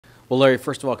Well, Larry,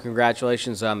 first of all,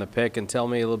 congratulations on the pick, and tell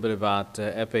me a little bit about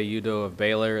Ekpe Udoh of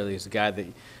Baylor. He's the guy that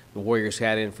the Warriors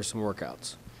had in for some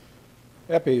workouts.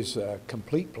 Ekpe's a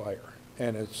complete player,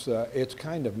 and it's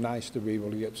kind of nice to be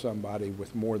able to get somebody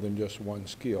with more than just one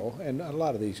skill. And a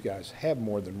lot of these guys have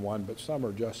more than one, but some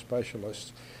are just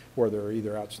specialists where they're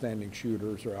either outstanding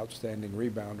shooters or outstanding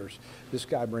rebounders. This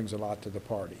guy brings a lot to the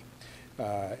party.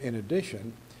 In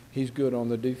addition, he's good on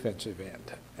the defensive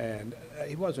end. And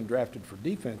he wasn't drafted for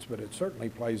defense, but it certainly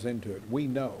plays into it. We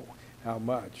know how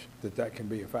much that can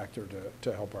be a factor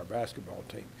to help our basketball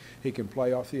team. He can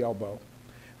play off the elbow,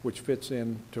 which fits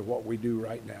into what we do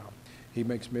right now. He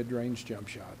makes mid-range jump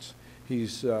shots.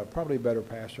 He's probably a better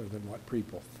passer than what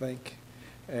people think.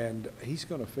 And he's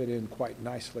going to fit in quite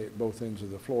nicely at both ends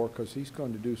of the floor because he's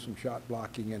going to do some shot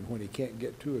blocking, and when he can't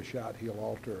get to a shot, he'll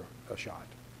alter a shot.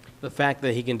 The fact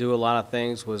that he can do a lot of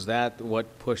things, was that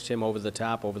what pushed him over the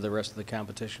top over the rest of the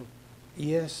competition?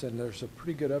 Yes, and there's a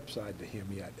pretty good upside to him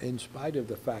yet, in spite of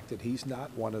the fact that he's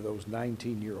not one of those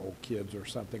 19-year-old kids or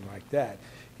something like that.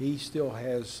 He still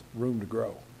has room to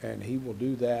grow, and he will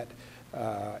do that.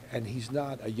 And he's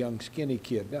not a young, skinny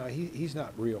kid. Now, he's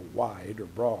not real wide or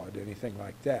broad, anything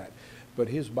like that, but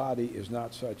his body is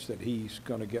not such that he's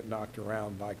going to get knocked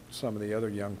around like some of the other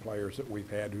young players that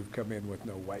we've had who've come in with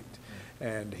no weight.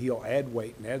 And he'll add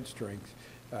weight and add strength.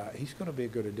 He's going to be a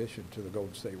good addition to the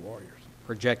Golden State Warriors.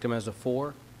 Project him as a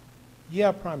 4?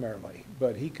 Yeah, primarily,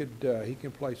 but he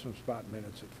can play some spot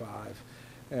minutes at 5.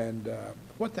 And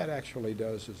what that actually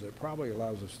does is it probably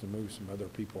allows us to move some other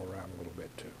people around a little bit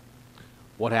too.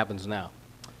 What happens now?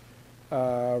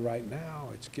 Right now,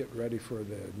 it's get ready for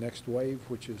the next wave,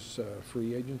 which is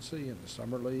free agency and the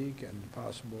summer league and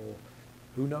possible,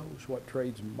 who knows what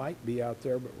trades might be out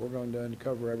there, but we're going to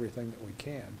uncover everything that we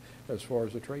can as far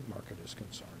as the trade market is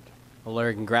concerned. Well,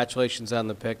 Larry, congratulations on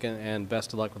the pick, and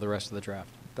best of luck with the rest of the draft.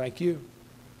 Thank you.